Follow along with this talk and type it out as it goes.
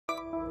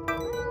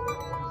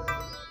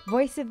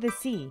Voice of the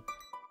Sea,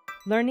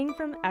 learning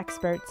from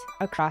experts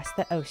across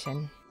the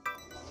ocean.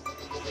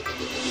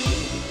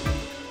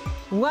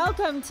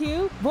 Welcome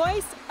to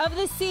Voice of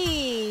the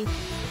Sea!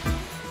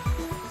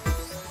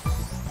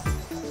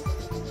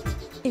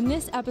 In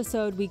this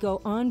episode, we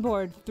go on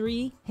board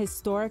 3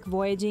 historic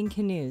voyaging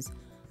canoes,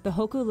 the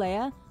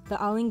Hokulea, the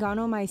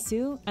Alingano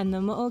Maisu, and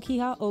the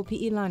Mo'okiha o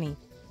Pi'ilani.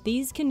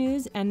 These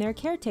canoes and their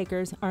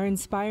caretakers are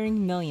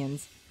inspiring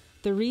millions.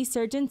 The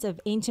resurgence of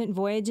ancient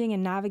voyaging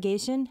and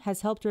navigation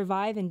has helped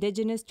revive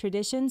indigenous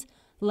traditions,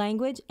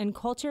 language, and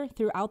culture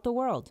throughout the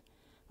world.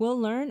 We'll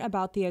learn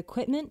about the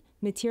equipment,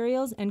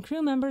 materials, and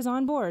crew members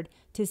on board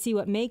to see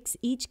what makes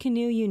each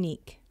canoe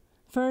unique.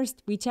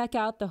 First, we check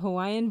out the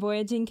Hawaiian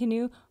voyaging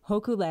canoe,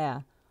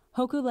 Hokulea.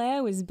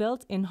 Hokulea was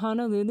built in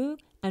Honolulu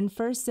and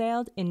first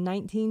sailed in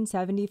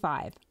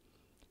 1975.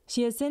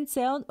 She has since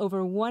sailed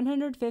over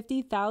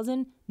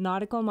 150,000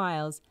 nautical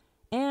miles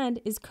and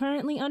is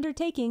currently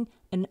undertaking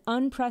an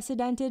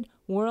unprecedented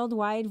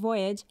worldwide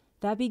voyage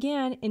that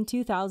began in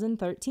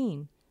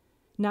 2013.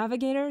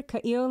 Navigator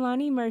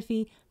Ka'iolani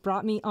Murphy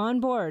brought me on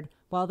board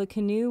while the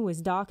canoe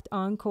was docked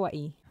on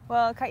Kauai.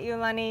 Well,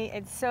 Ka'iolani,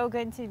 it's so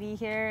good to be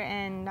here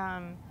and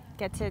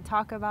get to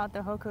talk about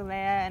the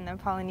Hokulea and the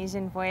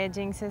Polynesian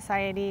Voyaging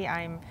Society.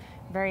 I'm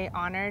very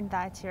honored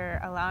that you're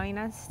allowing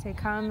us to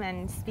come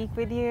and speak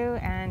with you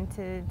and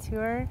to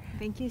tour.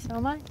 Thank you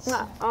so much.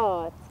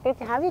 Oh, it's good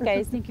to have you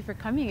guys. Thank you for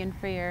coming and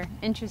for your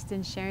interest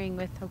in sharing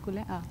with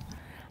Hokulea.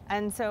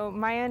 And so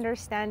my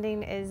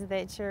understanding is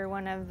that you're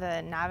one of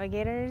the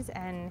navigators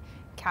and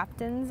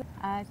captains.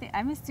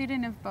 I'm a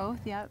student of both,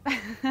 yep.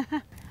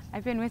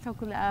 I've been with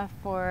Hokulea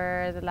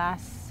for the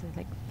last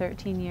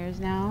 13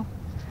 years now.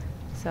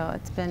 So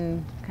it's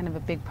been kind of a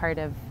big part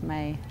of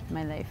my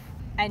life.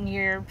 And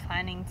you're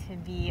planning to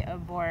be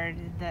aboard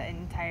the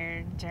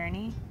entire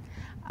journey?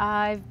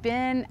 I've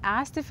been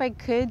asked if I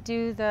could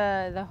do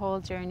the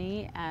whole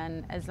journey,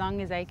 and as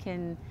long as I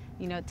can,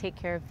 take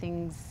care of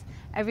things.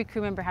 Every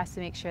crew member has to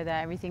make sure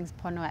that everything's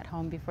pono at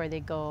home before they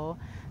go.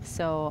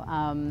 So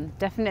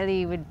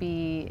definitely would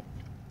be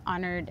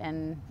honored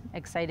and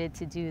excited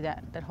to do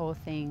that whole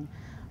thing.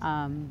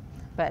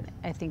 But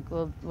I think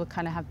we'll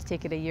kind of have to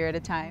take it a year at a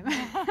time.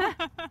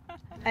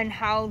 And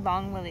how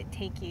long will it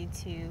take you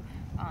to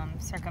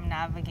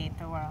circumnavigate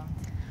the world?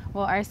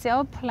 Well, our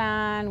sail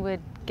plan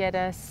would get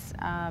us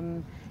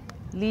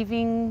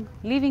leaving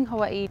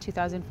Hawaii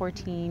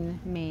 2014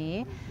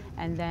 May,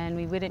 and then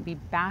we wouldn't be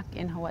back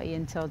in Hawaii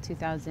until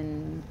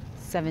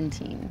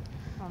 2017.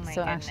 Oh my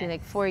so goodness. Actually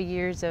 4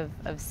 years of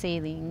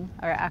sailing,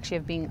 or actually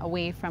of being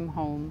away from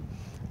home,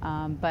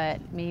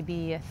 but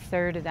maybe a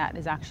third of that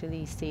is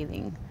actually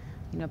sailing.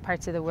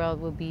 Parts of the world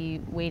will be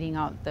waiting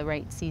out the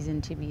right season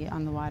to be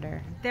on the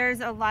water. There's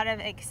a lot of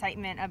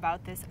excitement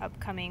about this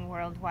upcoming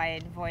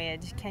worldwide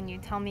voyage. Can you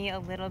tell me a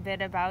little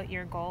bit about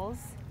your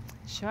goals?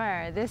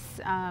 Sure.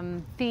 This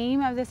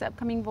theme of this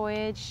upcoming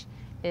voyage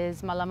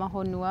is Malama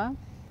Honua,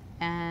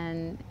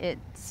 and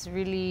it's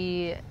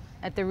really,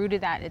 at the root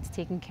of that, it's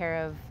taking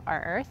care of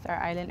our Earth, our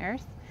island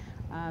Earth,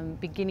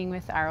 beginning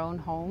with our own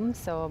home.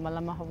 So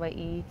Malama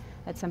Hawaii,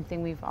 that's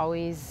something we've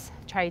always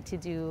tried to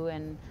do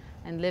and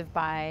live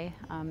by.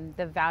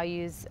 The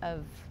values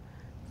of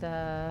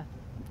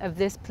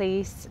this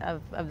place,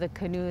 of the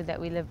canoe that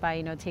we live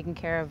by, taking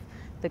care of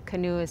the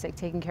canoe is like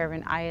taking care of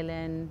an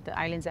island, the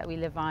islands that we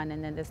live on,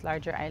 and then this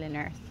larger island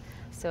Earth.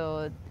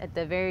 So at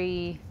the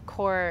very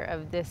core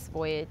of this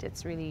voyage,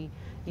 it's really,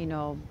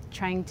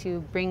 trying to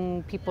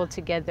bring people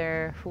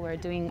together who are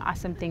doing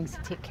awesome things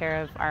to take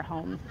care of our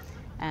home,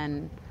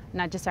 and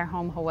not just our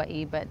home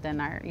Hawaii, but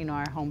then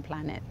our home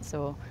planet.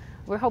 So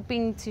we're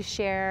hoping to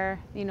share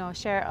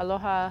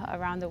aloha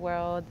around the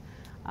world,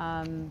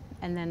 and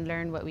then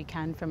learn what we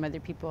can from other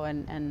people,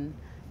 and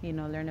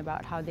learn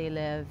about how they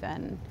live,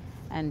 and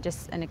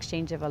just an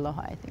exchange of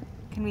aloha, I think.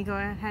 Can we go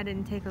ahead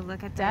and take a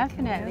look at that?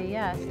 Definitely,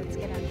 yes. Let's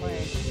get on board.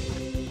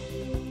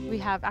 We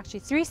have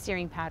actually 3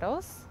 steering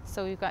paddles.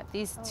 So we've got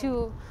these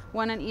 2,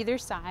 one on either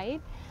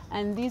side,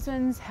 and these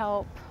ones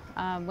help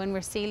when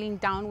we're sailing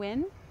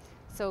downwind.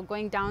 So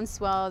going down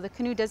swell, the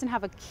canoe doesn't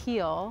have a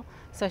keel,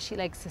 so she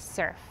likes to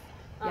surf.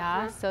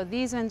 Yeah, so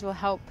these ones will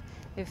help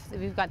if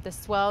we've got the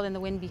swell and the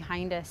wind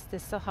behind us.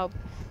 This will help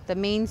the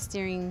main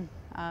steering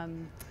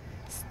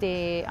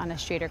stay on a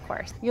straighter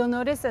course. You'll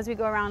notice as we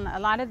go around, a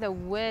lot of the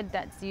wood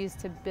that's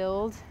used to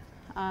build,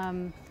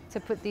 to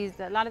put these,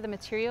 a lot of the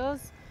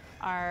materials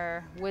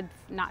are wood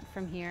not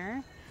from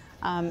here,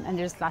 and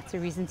there's lots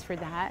of reasons for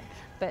that.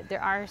 But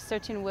there are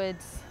certain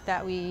woods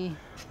that we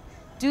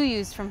do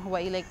use from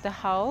Hawaii, like the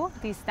hau,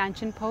 these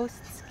stanchion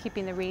posts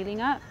keeping the railing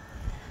up.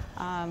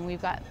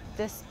 We've got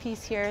this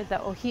piece here,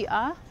 the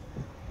ohia,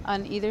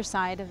 on either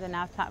side of the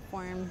nav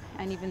platform,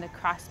 and even the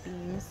cross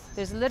beams.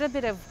 There's a little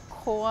bit of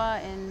koa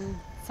in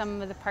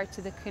some of the parts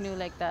of the canoe,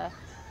 like the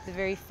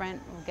very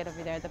front, we'll get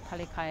over there, the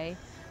palikai.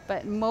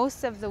 But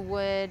most of the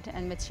wood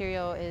and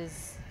material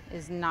is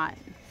not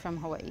from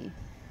Hawaii.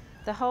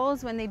 The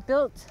hulls, when they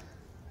built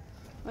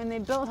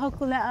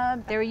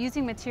Hokulea, they were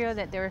using material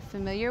that they were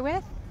familiar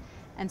with,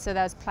 And so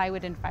that was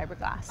plywood and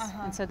fiberglass.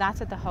 And so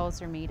that's what the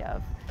hulls are made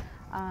of.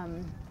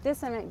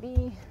 This might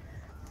be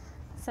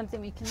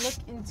something we can look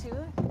into.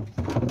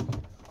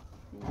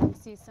 You can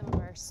see some of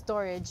our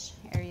storage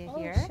area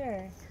here.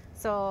 Sure.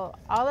 So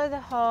all of the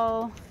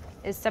hull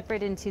is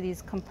separated into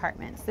these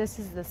compartments. This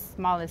is the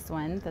smallest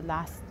one, the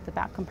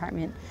back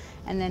compartment.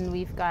 And then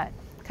we've got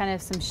kind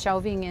of some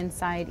shelving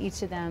inside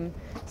each of them,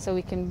 so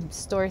we can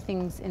store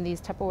things in these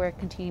Tupperware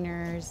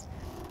containers.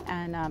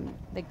 And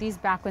like these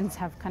back ones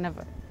have kind of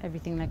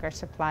everything, like our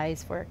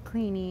supplies for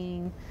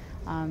cleaning,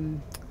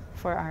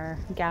 for our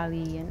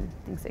galley and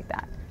things like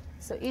that.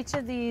 So each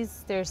of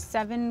these, there's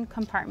 7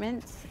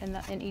 compartments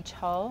in each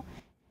hull,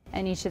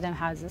 and each of them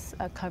has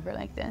a cover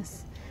like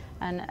this.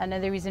 And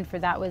another reason for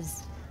that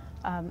was,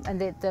 and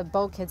the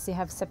bulkheads, they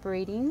have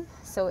separating.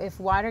 So if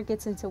water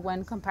gets into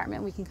one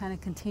compartment, we can kind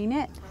of contain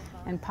it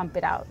and pump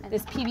it out.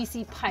 This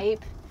PVC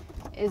pipe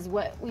is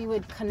what we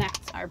would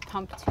connect our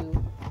pump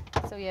to.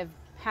 So we have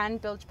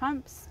hand bilge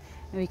pumps,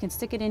 and we can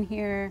stick it in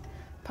here,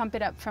 pump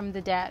it up from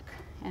the deck,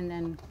 and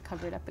then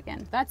cover it up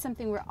again. That's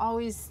something we're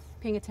always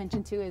paying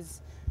attention to,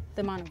 is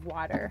the amount of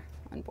water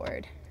on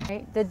board.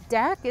 Right? The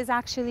deck is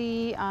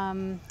actually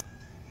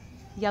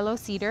yellow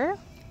cedar.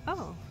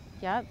 Oh.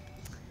 Yep.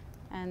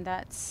 And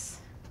that's,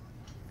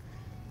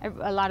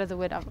 a lot of the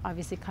wood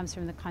obviously comes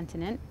from the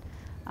continent.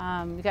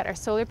 We got our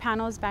solar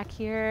panels back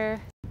here.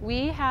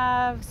 We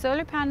have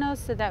solar panels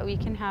so that we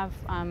can have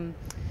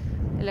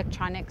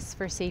electronics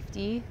for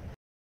safety.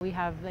 We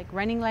have like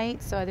running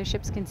lights so other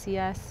ships can see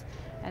us.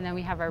 And then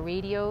we have our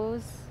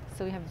radios.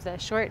 So we have the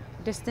short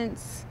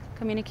distance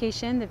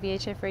communication, the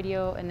VHF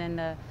radio, and then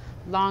the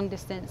long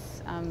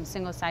distance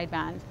single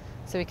sideband,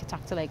 so we could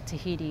talk to like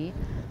Tahiti.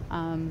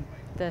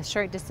 The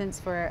short distance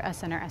for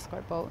us and our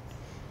escort boat.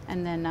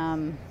 And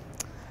then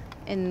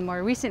in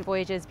more recent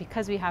voyages,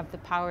 because we have the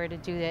power to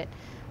do it,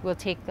 we'll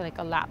take like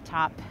a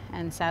laptop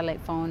and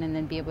satellite phone and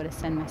then be able to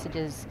send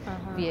messages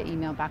via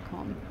email back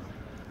home.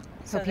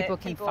 So people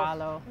can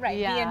follow. Right,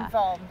 yeah, be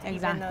involved, exactly.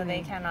 even though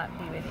they cannot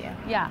be with you.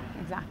 Yeah,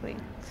 exactly.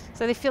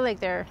 So they feel like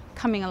they're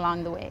coming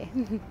along the way.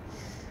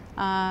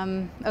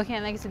 Okay,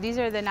 and like I said, these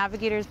are the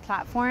navigators'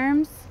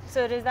 platforms.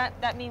 So does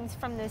that means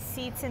from the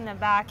seats in the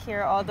back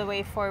here all the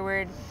way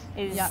forward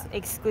is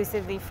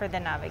exclusively for the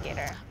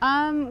navigator?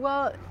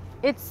 Well,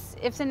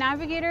 if the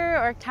navigator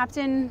or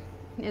captain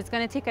is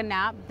going to take a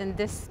nap, then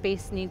this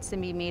space needs to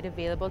be made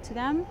available to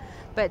them.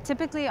 But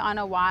typically on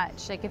a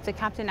watch, like if the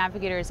captain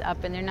navigator is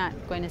up and they're not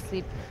going to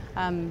sleep,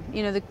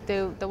 you know,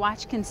 the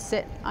watch can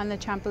sit on the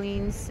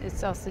trampolines.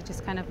 It's also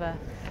just kind of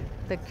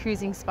the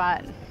cruising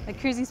spot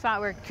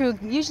where crew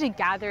usually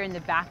gather in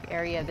the back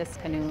area of this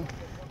canoe.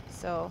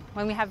 So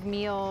when we have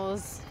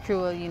meals, crew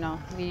will, you know,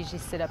 we usually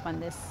sit up on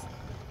this,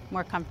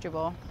 more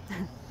comfortable.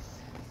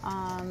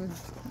 And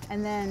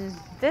then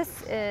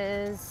this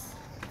is,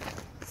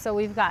 so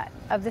we've got,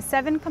 of the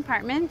 7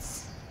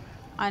 compartments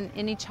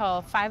in each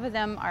hull, 5 of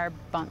them are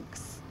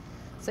bunks.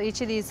 So each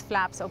of these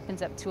flaps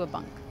opens up to a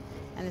bunk.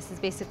 And this is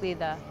basically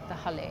the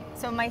hale.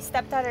 So my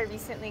stepdaughter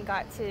recently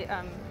got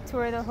to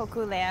tour the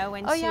Hokulea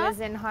when she was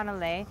in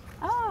Honolulu.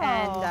 Oh.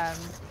 And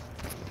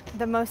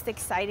the most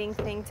exciting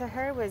thing to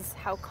her was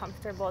how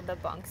comfortable the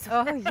bunks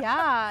were. Oh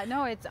yeah,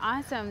 no, it's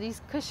awesome.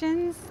 These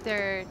cushions,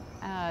 they're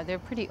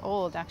pretty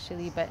old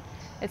actually, but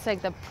it's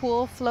like the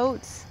pool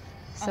floats.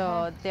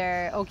 So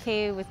they're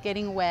okay with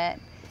getting wet,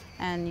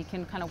 and you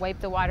can kind of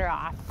wipe the water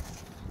off.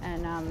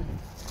 And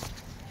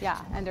yeah,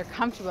 and they're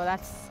comfortable.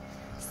 That's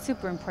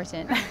super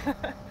important,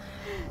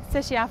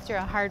 especially after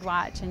a hard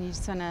watch and you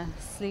just want to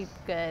sleep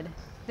good.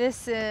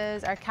 This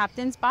is our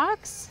captain's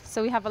box.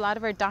 So we have a lot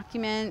of our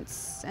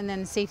documents and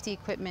then safety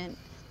equipment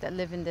that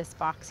live in this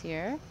box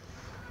here.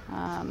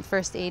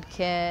 First aid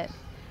kit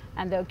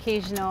and the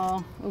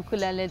occasional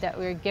ukulele that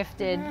we were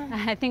gifted.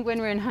 I think when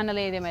we were in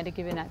Honolulu, they might have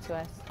given that to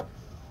us.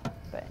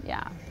 But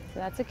yeah, so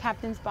that's a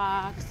captain's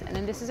box. And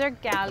then this is our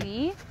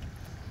galley.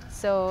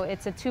 So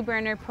it's a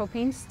 2-burner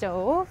propane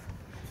stove.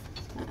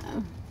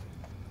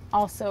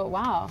 Also,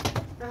 wow.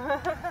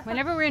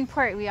 Whenever we're in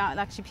port, we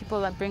actually,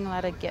 people bring a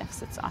lot of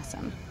gifts. It's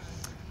awesome.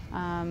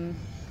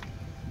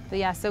 But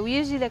yeah, so we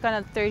usually, like on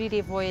a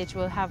 30-day voyage,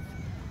 we'll have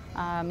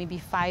maybe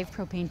 5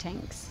 propane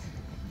tanks.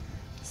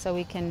 So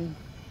we can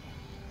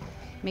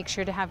make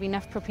sure to have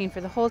enough propane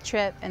for the whole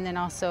trip, and then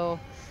also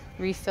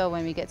refill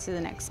when we get to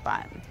the next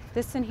spot.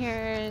 This in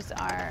here is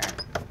our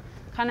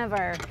kind of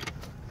our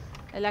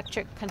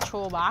electric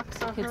control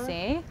box, you could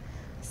say.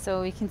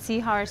 So we can see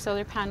how our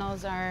solar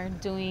panels are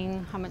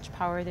doing, how much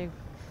power the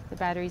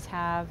batteries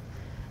have.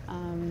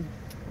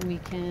 We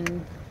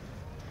can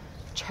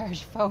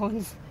charge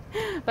phones,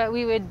 but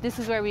this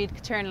is where we'd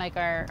turn like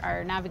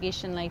our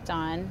navigation lights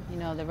on, you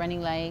know, the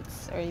running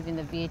lights or even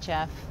the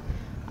VHF.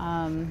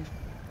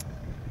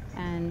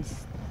 And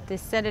they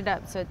set it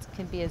up so it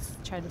can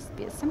try to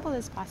be as simple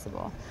as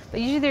possible.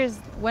 But usually there's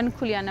one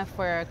kuleana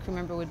for a crew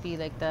member would be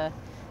like the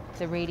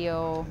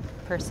radio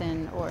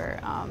person or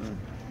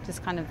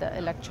just kind of the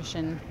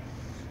electrician.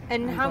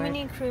 And how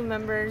many crew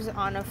members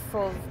on a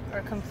full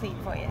or complete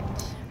voyage?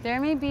 There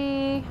may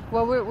be,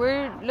 well,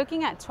 we're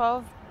looking at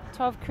 12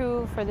 12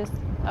 crew for this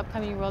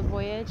upcoming world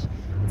voyage.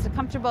 It's a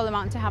comfortable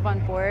amount to have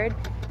on board,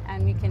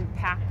 and we can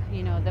pack,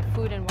 you know, the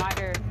food and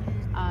water.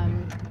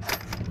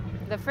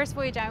 The first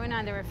voyage I went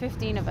on, there were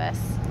 15 of us,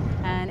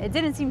 and it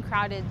didn't seem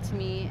crowded to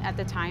me at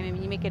the time. I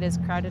mean, you make it as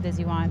crowded as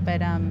you want,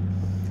 but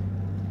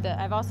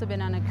I've also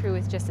been on a crew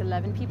with just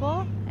 11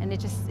 people, and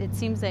it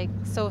seems like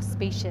so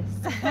spacious.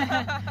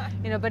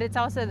 You know, but it's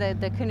also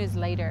the canoe's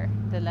lighter,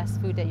 the less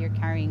food that you're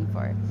carrying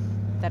for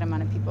that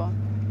amount of people.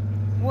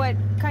 What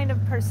kind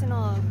of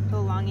personal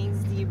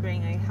belongings do you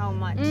bring? Like how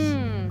much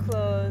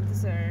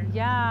clothes or?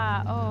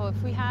 Yeah, oh, if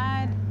we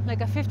had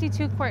like a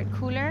 52-quart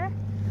cooler,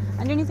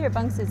 underneath your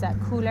bunks is that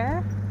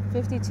cooler,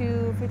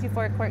 52,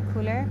 54-quart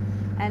cooler,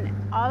 and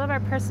all of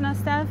our personal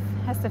stuff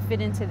has to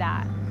fit into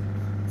that.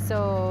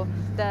 So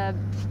the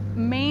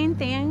main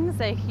things,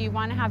 like you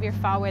want to have your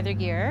fall weather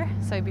gear,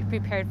 so be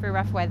prepared for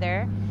rough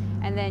weather,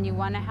 and then you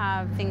want to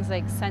have things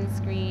like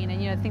sunscreen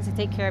and, you know, things to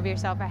take care of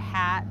yourself, a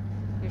hat,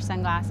 your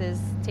sunglasses,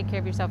 take care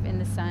of yourself in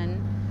the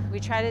sun. We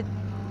try to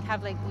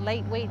have like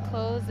lightweight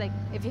clothes. Like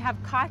if you have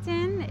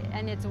cotton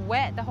and it's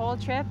wet the whole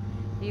trip,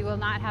 you will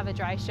not have a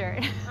dry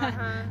shirt.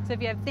 So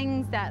if you have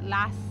things that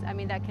last, I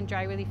mean, that can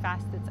dry really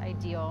fast, it's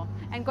ideal.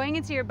 And going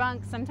into your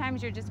bunk,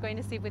 sometimes you're just going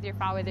to sleep with your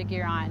foul weather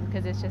gear on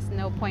because it's just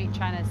no point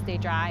trying to stay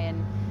dry.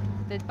 And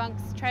the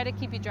bunks try to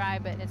keep you dry,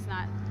 but it's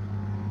not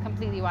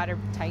completely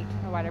watertight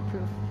or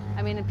waterproof.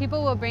 I mean,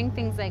 people will bring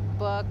things like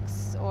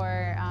books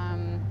or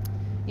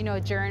you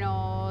know,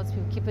 journals.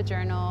 People keep a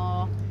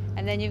journal.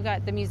 And then you've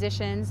got the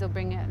musicians, they'll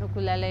bring an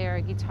ukulele or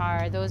a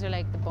guitar. Those are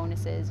like the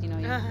bonuses, you know.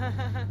 You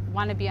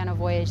want to be on a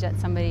voyage that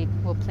somebody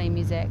will play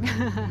music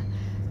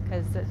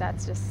because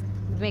that's just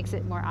makes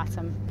it more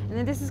awesome. And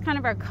then this is kind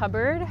of our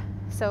cupboard.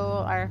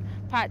 So our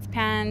pots,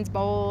 pans,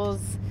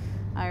 bowls,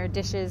 our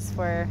dishes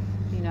for,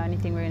 you know,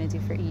 anything we're going to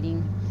do for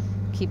eating,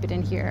 keep it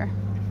in here.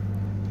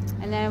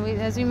 And then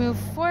as we move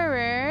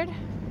forward,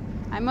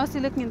 I'm mostly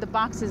looking at the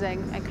boxes. I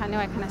kind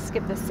of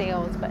skipped the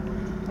sails, but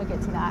we'll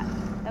get to that.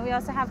 And we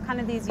also have kind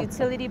of these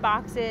utility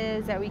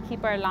boxes that we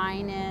keep our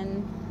line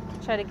in,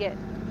 try to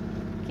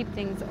keep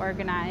things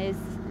organized.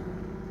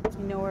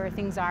 You know where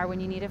things are when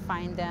you need to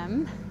find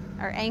them.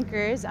 Our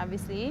anchors,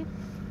 obviously.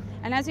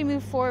 And as we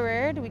move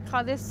forward, we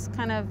call this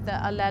kind of the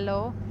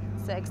alelo.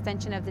 It's the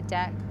extension of the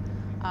deck.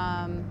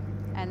 And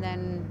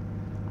then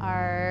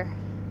our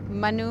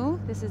manu,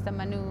 this is the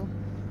manu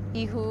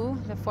ihu,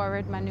 the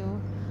forward manu.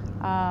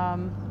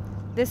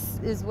 This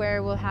is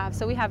where we'll have,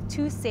 so we have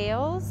two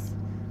sails.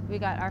 We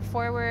got our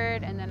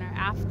forward and then our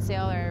aft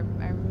sail, our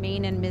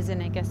main and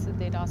mizzen, I guess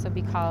they'd also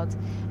be called.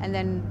 And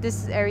then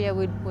this area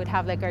would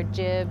have like our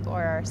jib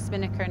or our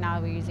spinnaker.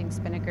 Now we're using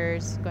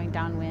spinnakers going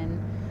downwind.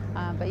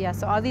 But yeah,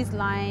 so all these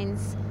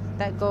lines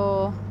that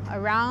go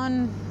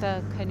around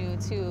the canoe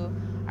too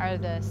are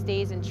the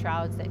stays and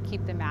shrouds that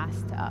keep the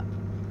mast up.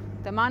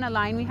 The amount of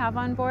line we have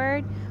on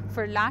board,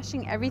 for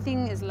lashing,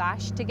 everything is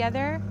lashed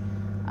together.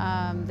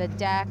 The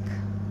deck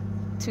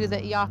to the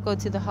iako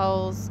to the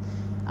hulls.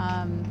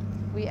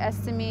 We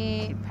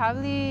estimate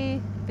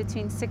probably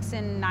between 6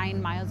 and 9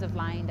 miles of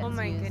line that's used.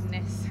 Oh my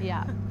goodness.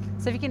 Yeah.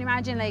 So if you can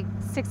imagine like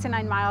 6 to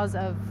 9 miles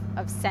of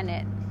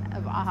senet,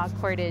 of aha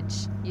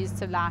cordage used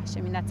to lash.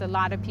 I mean, that's a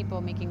lot of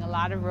people making a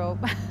lot of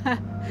rope.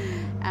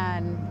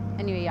 And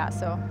anyway, yeah,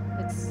 so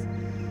it's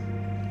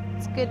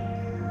good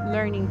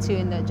learning too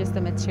in just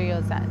the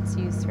materials that's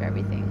used for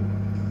everything.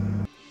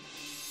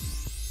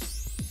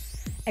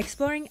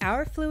 Exploring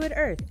Our Fluid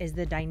Earth is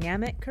the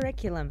dynamic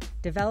curriculum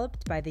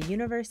developed by the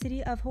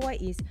University of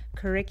Hawaii's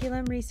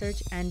Curriculum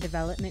Research and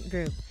Development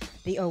Group.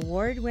 The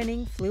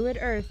award-winning Fluid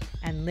Earth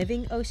and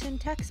Living Ocean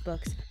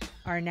textbooks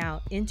are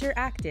now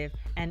interactive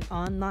and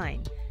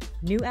online.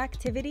 New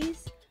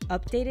activities,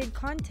 updated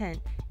content,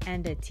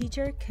 and a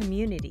teacher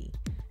community.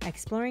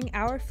 Exploring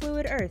Our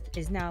Fluid Earth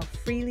is now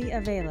freely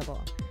available.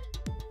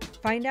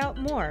 Find out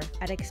more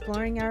at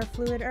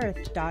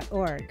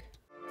exploringourfluidearth.org.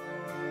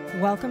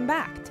 Welcome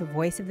back to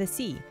Voice of the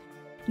Sea.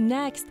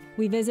 Next,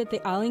 we visit the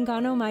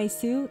Alingano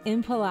Maisu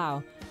in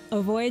Palau, a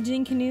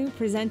voyaging canoe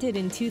presented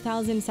in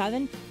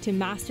 2007 to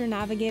Master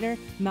Navigator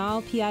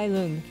Mao Piai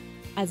Lung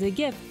as a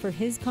gift for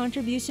his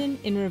contribution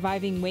in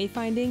reviving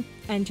wayfinding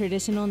and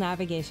traditional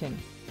navigation.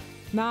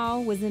 Mao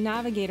was the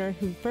navigator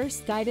who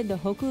first guided the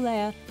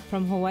Hokulea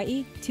from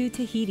Hawaii to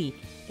Tahiti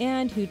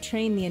and who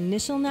trained the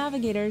initial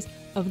navigators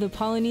of the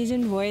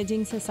Polynesian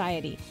Voyaging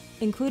Society,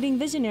 including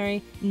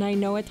visionary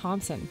Nainoa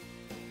Thompson.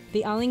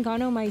 The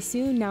Alingano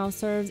Maisu now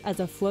serves as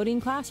a floating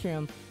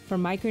classroom for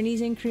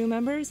Micronesian crew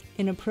members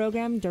in a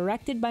program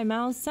directed by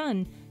Mao's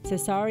son,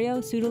 Sesario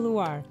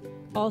Sewralur,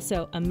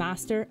 also a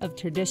master of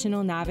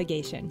traditional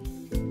navigation.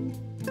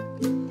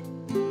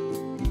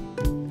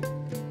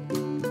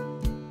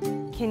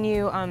 Can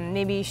you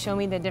maybe show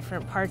me the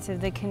different parts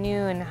of the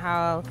canoe and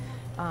how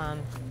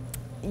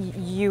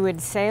you would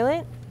sail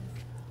it?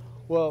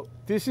 Well,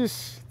 this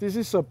is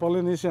a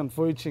Polynesian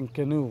voyaging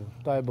canoe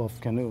type of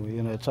canoe.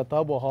 You know, it's a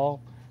double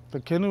hull. The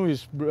canoe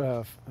is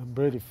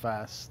very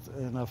fast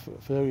and of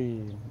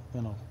very,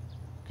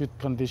 good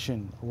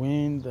condition,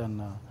 wind, and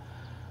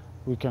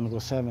we can go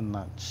 7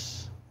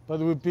 knots. But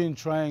we've been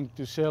trying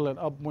to sail it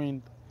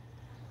upwind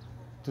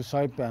to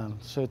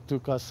Saipan. So it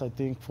took us, I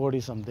think,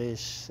 40 some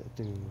days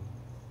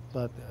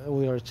but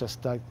we are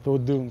just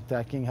doing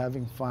tacking,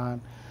 having fun,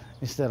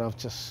 instead of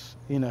just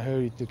in a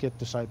hurry to get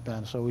to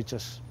Saipan. So we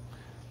just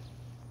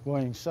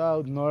going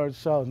south,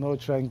 north, no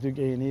trying to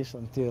gain east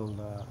until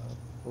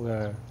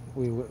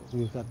we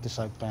got to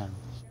Saipan.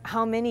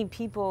 How many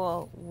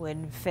people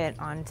would fit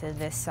onto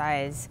this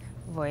size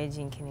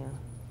voyaging canoe?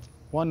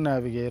 One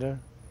navigator,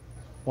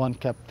 one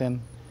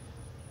captain,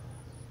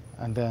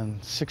 and then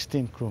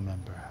 16 crew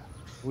members.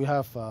 We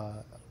have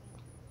a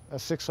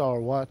 6-hour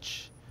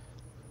watch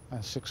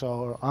and 6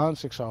 hour on,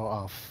 6 hour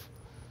off.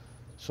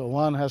 So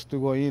one has to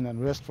go in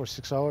and rest for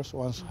 6 hours,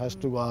 one has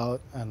to go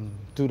out and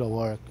do the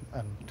work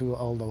and do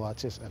all the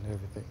watches and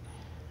everything.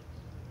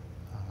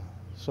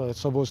 So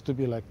it's supposed to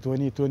be like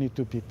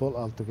 22 people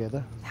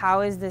altogether. How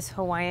is this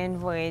Hawaiian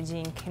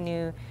voyaging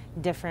canoe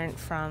different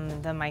from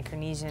the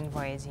Micronesian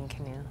voyaging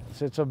canoe?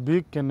 So it's a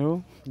big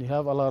canoe. You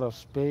have a lot of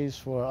space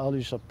for all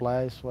your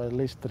supplies for at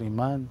least 3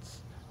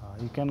 months.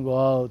 You can go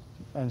out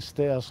and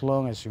stay as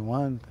long as you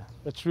want.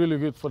 It's really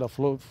good for the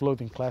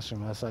floating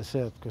classroom, as I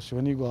said, because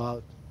when you go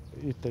out,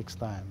 it takes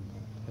time.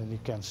 And you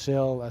can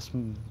sail as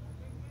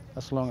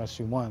long as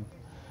you want.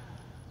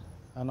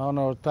 And on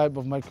our type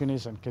of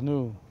Micronesian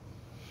canoe,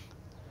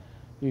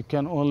 you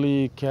can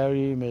only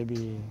carry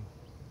maybe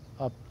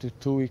up to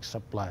 2 weeks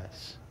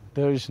supplies.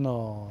 There is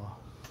no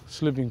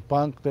sleeping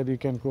bunk that you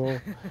can go.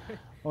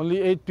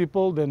 Only 8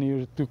 people, then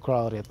you're too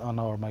crowded on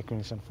our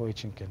Micronesian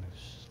voyaging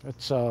canoes.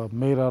 It's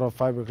made out of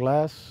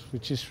fiberglass,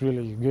 which is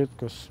really good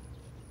because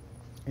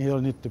you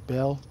don't need to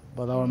bail.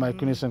 But our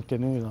Micronesian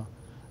canoe,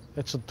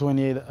 it's a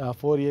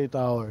 48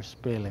 hours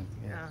bailing.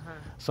 Yeah.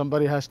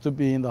 Somebody has to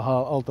be in the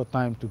hull all the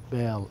time to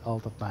bail all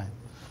the time.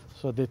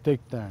 So they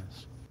take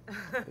turns.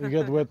 You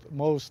get wet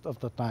most of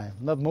the time.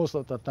 Not most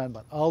of the time,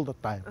 but all the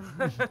time.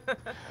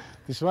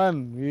 This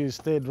one, we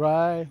stay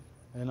dry,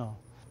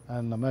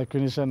 And the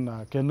Micronesian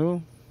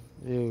canoe,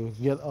 you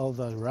get all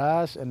the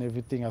rash and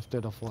everything after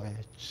the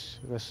voyage.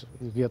 Because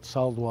you get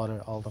salt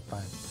water all the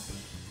time.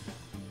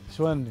 This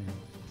one,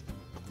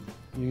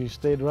 you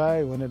stay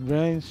dry. When it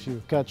rains,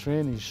 you catch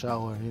rain, you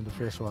shower in the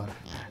fresh water.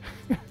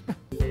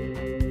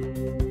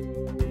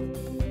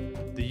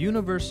 The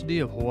University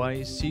of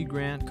Hawaii's Sea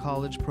Grant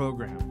College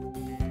program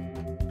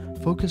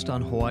focused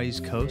on Hawaii's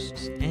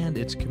coasts and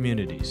its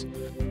communities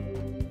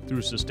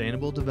through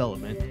sustainable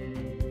development,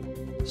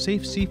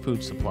 safe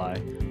seafood supply,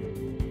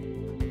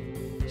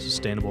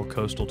 sustainable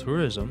coastal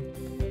tourism,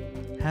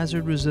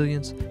 hazard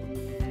resilience,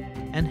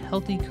 and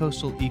healthy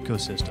coastal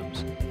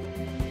ecosystems.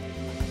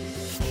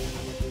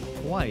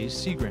 Hawaii's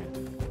Sea Grant.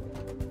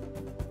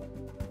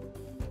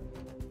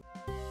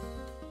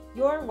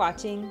 You're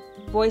watching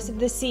Voice of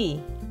the Sea.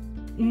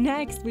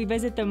 Next, we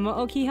visit the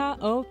Mo'okiha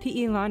o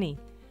Pi'ilani,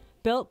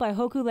 built by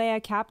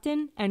Hokulea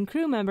captain and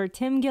crew member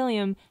Tim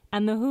Gilliom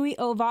and the Hui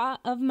o Wa'a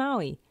of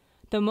Maui.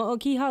 The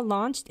Mo'okiha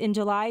launched in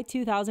July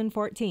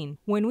 2014.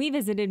 When we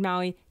visited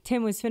Maui,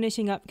 Tim was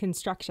finishing up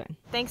construction.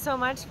 Thanks so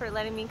much for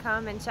letting me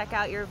come and check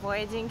out your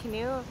voyaging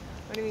canoe.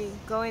 Where do we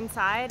go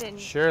inside?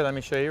 Sure, let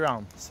me show you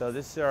around. So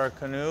this is our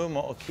canoe,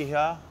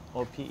 Mo'okiha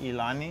o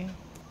Pi'ilani.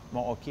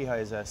 Mo'okiha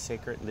is a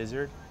sacred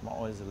lizard.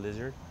 Mo'o is a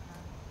lizard.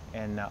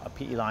 And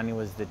Pi'ilani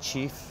was the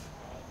chief,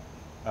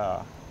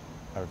 our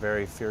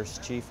very fierce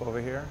chief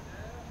over here.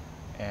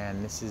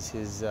 And this is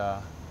his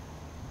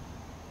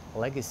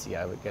legacy,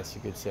 I would guess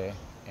you could say.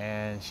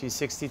 And she's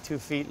 62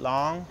 feet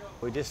long.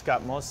 We just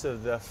got most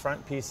of the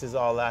front pieces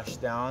all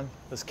lashed down.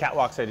 Those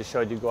catwalks I just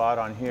showed you go out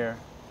on here.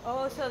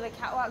 Oh, so the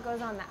catwalk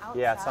goes on the outside?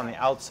 Yeah, it's on the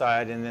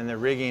outside, and then the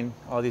rigging,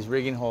 all these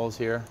rigging holes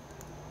here,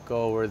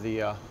 go where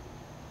the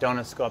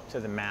donuts go up to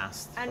the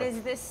mast. And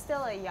is this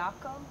still a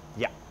yako?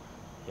 Yeah,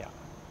 yeah.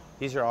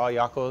 These are all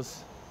yakos.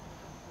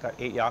 Got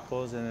 8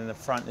 yakos, and then the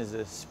front is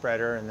a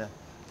spreader, and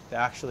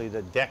actually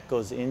the deck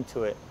goes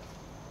into it.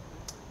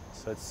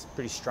 So it's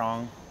pretty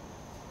strong.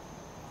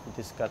 We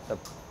just got the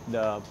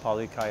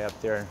polykai up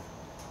there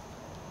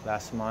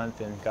last month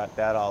and got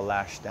that all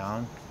lashed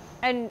down.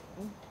 And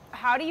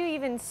how do you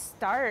even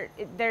start?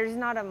 There's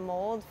not a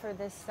mold for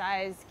this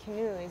size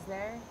canoe, is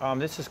there?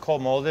 This is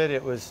cold molded.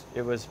 It was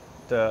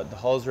the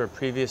hulls were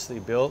previously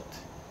built,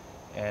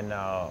 and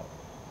all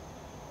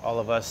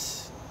of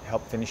us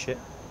helped finish it.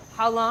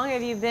 How long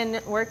have you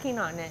been working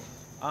on it?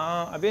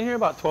 I've been here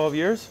about 12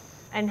 years.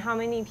 And how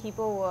many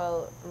people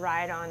will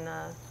ride on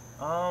the?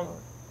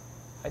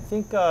 I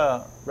think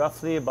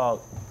roughly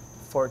about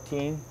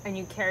 14. And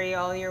you carry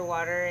all your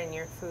water and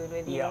your food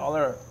with you? Yeah,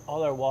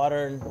 all our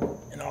water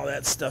and all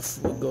that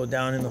stuff would go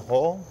down in the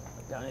hole,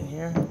 down in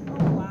here.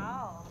 Oh,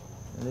 wow.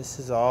 And this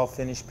is all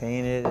finished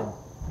painted, and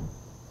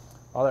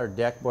all our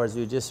deck boards,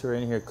 we just were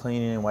in here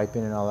cleaning and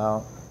wiping it all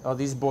out. All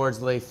these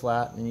boards lay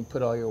flat, and you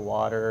put all your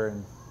water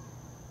and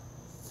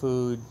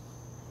food.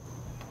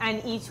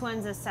 And each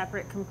one's a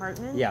separate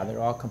compartment? Yeah, they're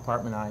all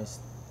compartmentized.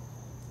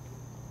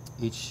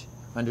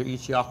 Under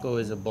each yako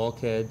is a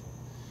bulkhead,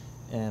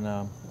 and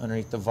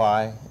underneath the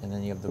vai, and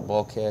then you have the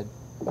bulkhead.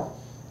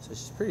 So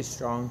she's pretty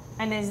strong.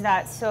 And is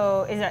that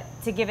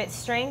to give it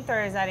strength,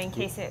 or is that in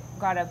case it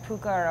got a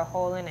puka or a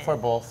hole in it? For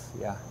both,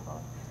 yeah.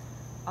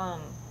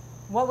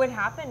 What would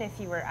happen if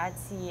you were at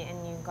sea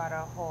and you got a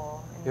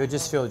hole? It would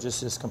just feel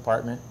just this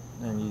compartment,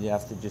 and you'd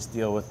have to just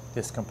deal with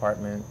this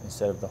compartment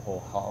instead of the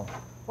whole hull.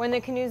 When the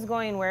canoe's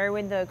going, where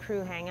would the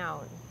crew hang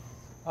out?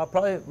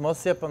 Probably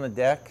mostly up on the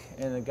deck,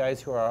 and the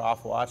guys who are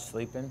off watch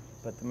sleeping.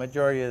 But the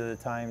majority of the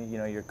time, you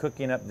know, you're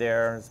cooking up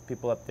there. There's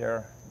people up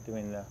there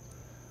doing the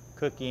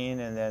cooking,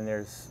 and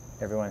then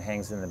everyone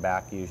hangs in the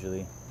back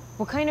usually.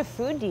 What kind of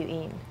food do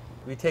you eat?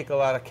 We take a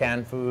lot of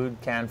canned food,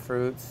 canned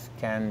fruits,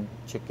 canned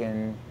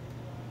chicken,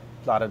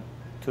 a lot of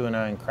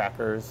tuna and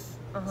crackers.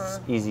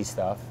 Easy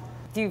stuff.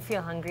 Do you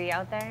feel hungry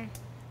out there?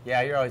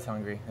 Yeah, you're always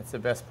hungry. It's the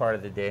best part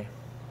of the day.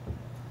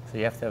 So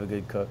you have to have a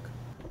good cook.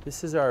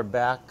 This is our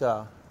back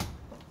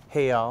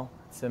hayal.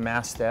 It's the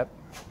mast step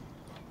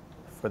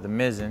for the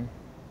mizzen.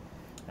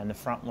 And the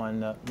front one,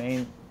 the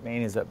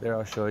main is up there,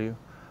 I'll show you.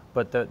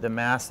 But the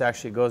mast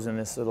actually goes in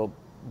this little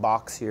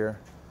box here,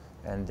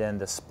 and then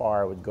the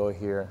spar would go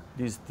here.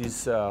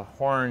 These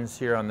horns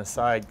here on the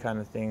side kind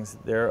of things,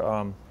 they're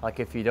like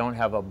if you don't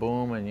have a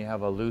boom and you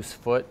have a loose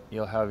foot,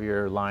 you'll have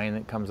your line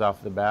that comes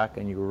off the back,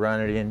 and you run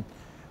it in.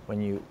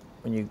 When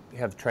you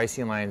have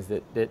tricing lines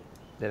that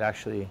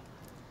actually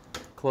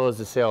close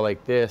the sail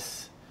like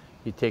this,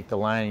 you take the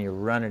line and you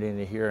run it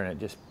into here, and it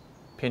just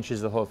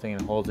pinches the whole thing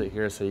and holds it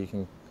here so you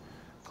can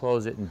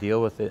close it and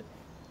deal with it.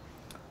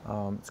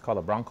 It's called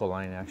a bronco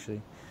line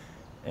actually.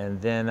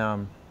 And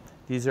then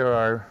these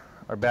are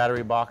our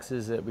battery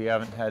boxes that we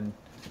haven't had.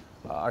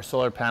 Our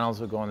solar panels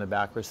will go in the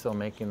back. We're still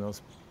making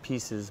those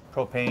pieces.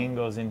 Propane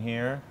goes in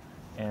here,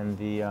 and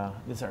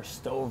this is our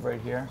stove right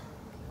here.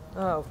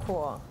 Oh,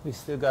 cool. We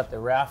still got the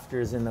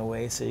rafters in the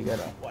way, so you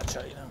gotta watch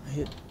out you don't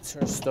hit. So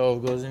our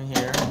stove goes in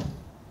here,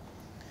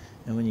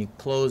 and when you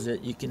close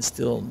it, you can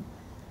still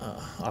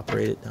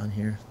operate it down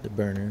here, the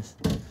burners.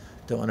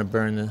 Don't want to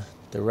burn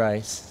the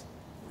rice.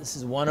 This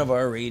is one of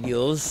our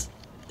radios.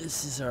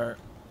 This is our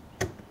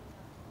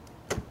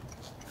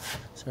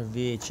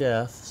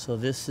VHF. So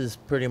this is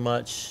pretty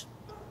much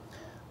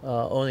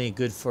only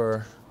good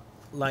for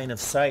line of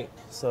sight.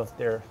 So if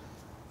they're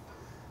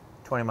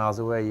 20 miles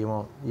away,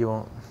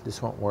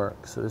 this won't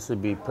work. So this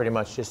would be pretty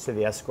much just to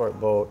the escort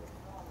boat,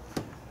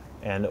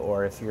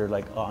 or if you're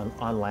like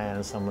on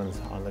land, someone's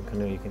on the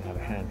canoe, you can have a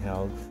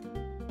handheld.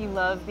 You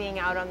love being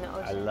out on the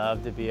ocean? I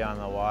love to be on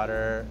the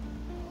water.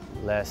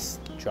 Less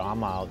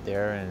drama out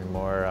there and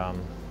more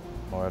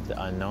of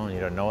the unknown. You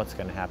don't know what's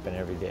going to happen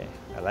every day.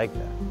 I like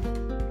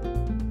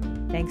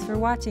that. Thanks for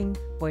watching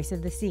Voice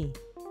of the Sea.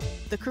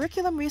 The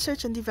Curriculum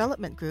Research and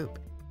Development Group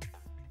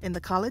in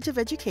the College of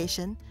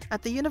Education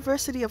at the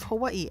University of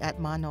Hawaii at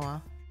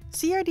Manoa.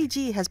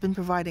 CRDG has been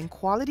providing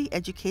quality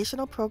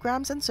educational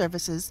programs and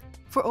services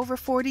for over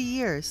 40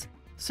 years,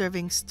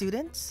 serving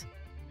students,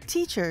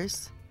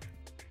 teachers,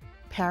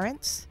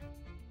 parents,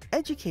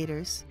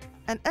 educators,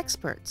 and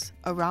experts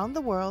around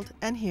the world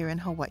and here in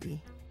Hawaii.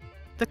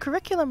 The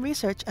Curriculum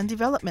Research and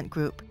Development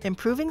Group,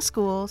 improving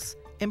schools,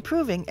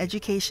 improving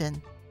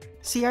education.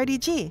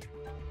 CRDG.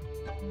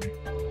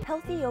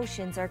 Healthy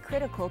oceans are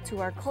critical to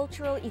our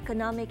cultural,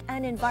 economic,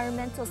 and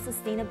environmental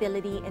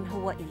sustainability in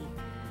Hawaii.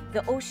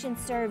 The ocean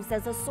serves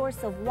as a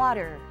source of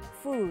water,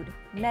 food,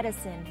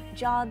 medicine,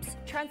 jobs,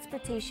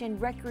 transportation,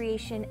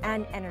 recreation,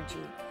 and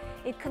energy.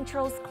 It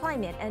controls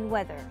climate and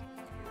weather.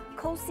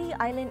 Kosi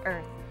Island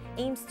Earth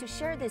aims to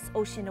share this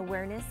ocean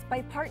awareness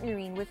by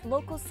partnering with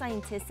local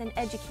scientists and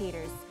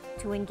educators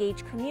to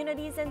engage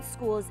communities and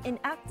schools in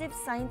active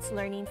science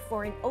learning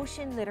for an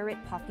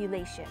ocean-literate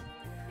population.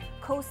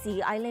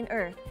 Kosi Island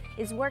Earth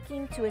is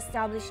working to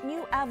establish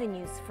new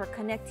avenues for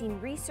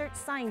connecting research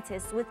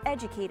scientists with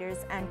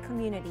educators and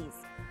communities.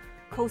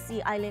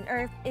 Kosi Island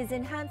Earth is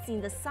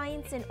enhancing the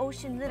science and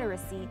ocean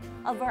literacy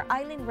of our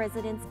island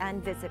residents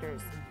and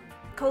visitors.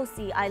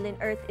 Kosi Island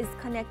Earth is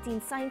connecting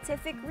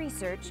scientific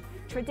research,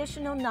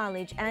 traditional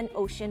knowledge, and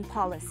ocean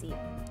policy.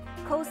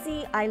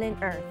 Kosi Island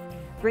Earth,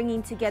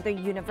 bringing together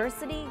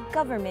university,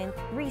 government,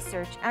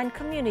 research, and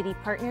community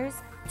partners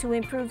to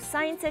improve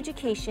science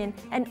education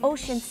and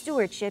ocean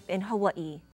stewardship in Hawaii.